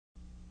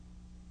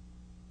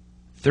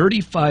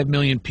35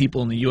 million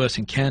people in the U.S.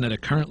 and Canada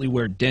currently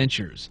wear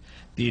dentures.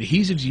 The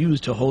adhesives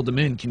used to hold them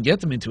in can get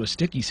them into a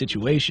sticky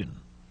situation.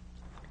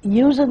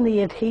 Using the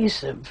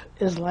adhesive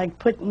is like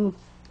putting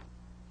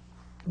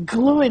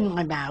glue in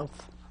my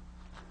mouth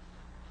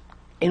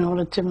in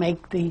order to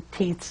make the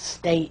teeth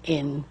stay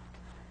in.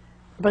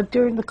 But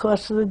during the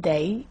course of the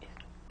day,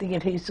 the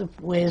adhesive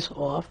wears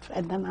off,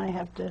 and then I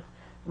have to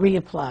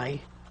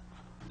reapply.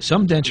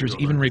 Some dentures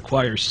even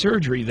require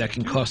surgery that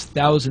can cost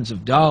thousands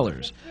of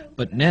dollars.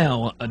 But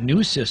now, a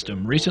new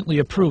system recently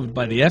approved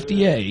by the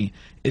FDA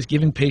is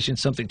giving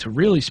patients something to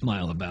really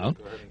smile about.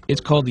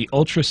 It's called the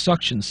Ultra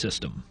Suction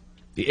System.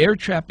 The air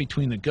trap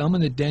between the gum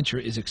and the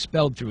denture is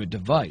expelled through a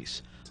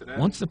device.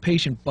 Once the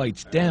patient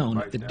bites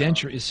down, the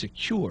denture is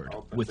secured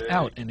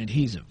without an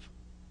adhesive.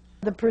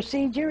 The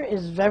procedure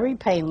is very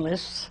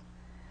painless.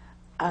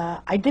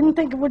 I didn't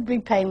think it would be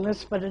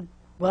painless, but it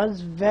was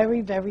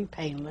very, very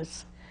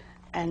painless.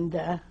 And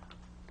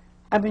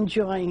I'm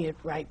enjoying it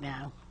right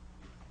now.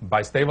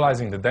 By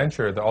stabilizing the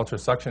denture, the Ultra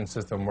Suction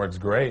system works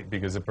great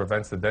because it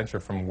prevents the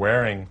denture from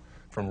wearing,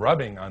 from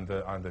rubbing on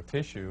the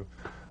tissue,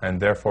 and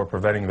therefore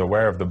preventing the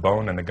wear of the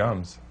bone and the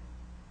gums.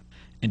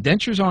 And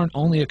dentures aren't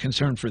only a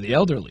concern for the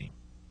elderly.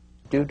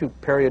 Due to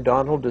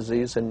periodontal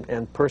disease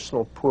and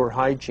personal poor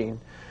hygiene,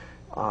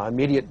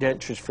 immediate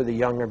dentures for the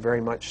young are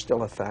very much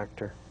still a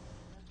factor.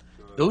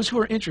 Those who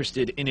are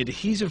interested in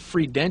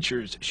adhesive-free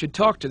dentures should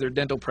talk to their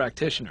dental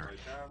practitioner.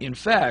 In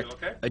fact,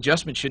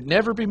 adjustment should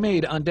never be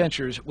made on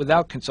dentures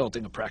without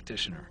consulting a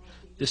practitioner.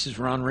 This is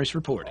Ron Race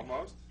reporting.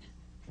 Almost?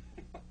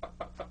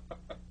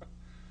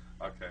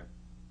 Okay.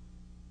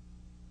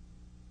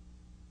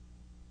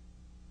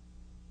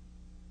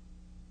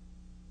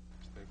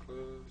 Stay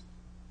closed.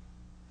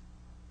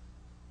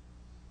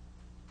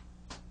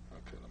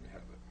 Okay, let me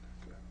have it.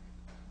 Okay.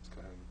 Let's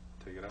go ahead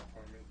and take it out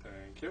for me.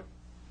 Thank you.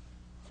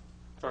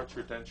 Start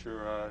your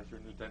denture, your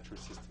new denture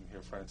system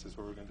here, Francis.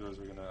 What we're going to do is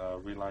we're going to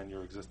reline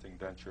your existing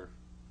denture.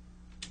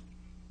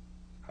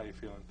 How are you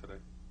feeling today?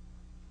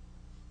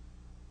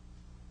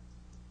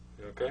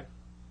 You okay?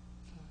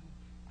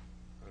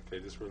 Okay,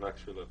 just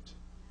relax your lips.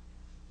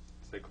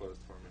 Stay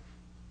closed for me.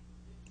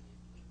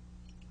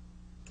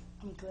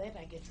 I'm glad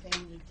I get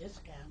family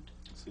discount.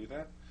 See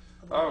that?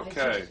 Otherwise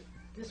Okay.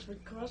 This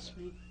would cost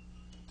me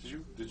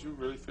Did you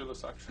really feel the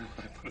suction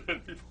when I put it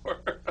in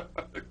before?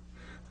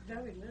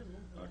 very little.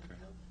 Okay.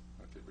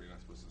 Okay, but you're not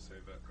supposed to say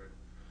that, right?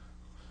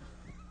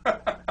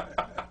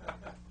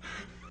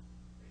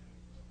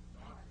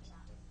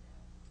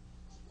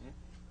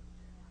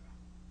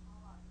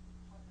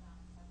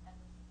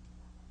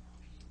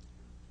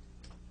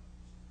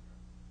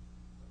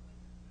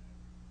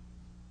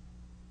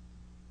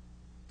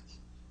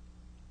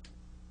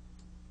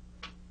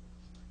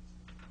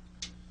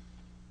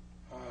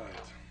 All right.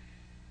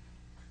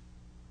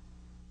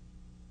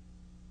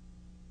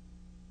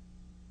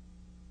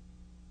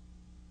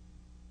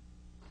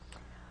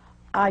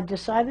 I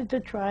decided to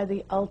try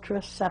the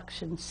Ultra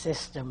Suction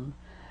System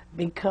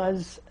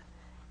because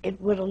it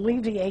would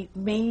alleviate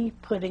me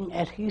putting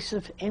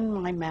adhesive in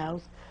my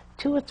mouth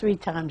 2 or 3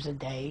 times a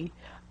day.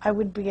 I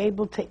would be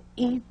able to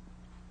eat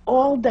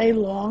all day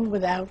long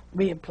without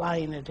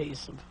reapplying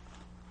adhesive.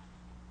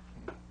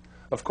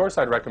 Of course,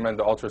 I'd recommend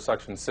the Ultra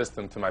Suction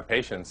system to my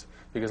patients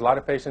because a lot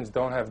of patients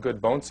don't have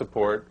good bone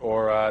support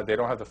or they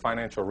don't have the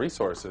financial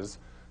resources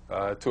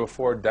to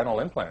afford dental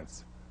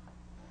implants.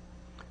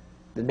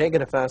 The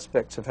negative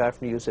aspects of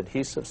having to use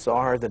adhesives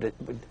are that it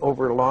would,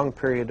 over a long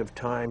period of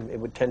time, it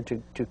would tend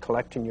to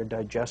collect in your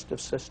digestive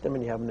system,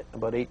 and you have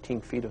about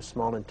 18 feet of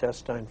small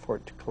intestine for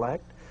it to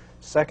collect.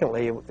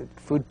 Secondly,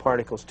 food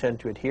particles tend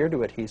to adhere to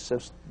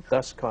adhesives,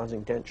 thus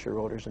causing denture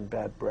odors and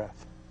bad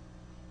breath.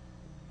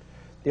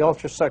 The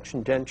Ultra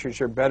Suction dentures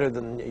are better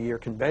than your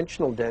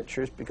conventional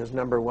dentures because,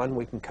 number one,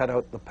 we can cut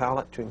out the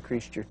palate to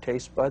increase your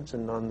taste buds,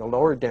 and on the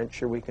lower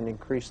denture we can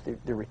increase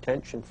the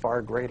retention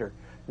far greater.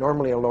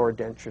 Normally a lower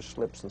denture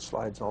slips and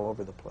slides all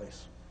over the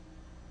place.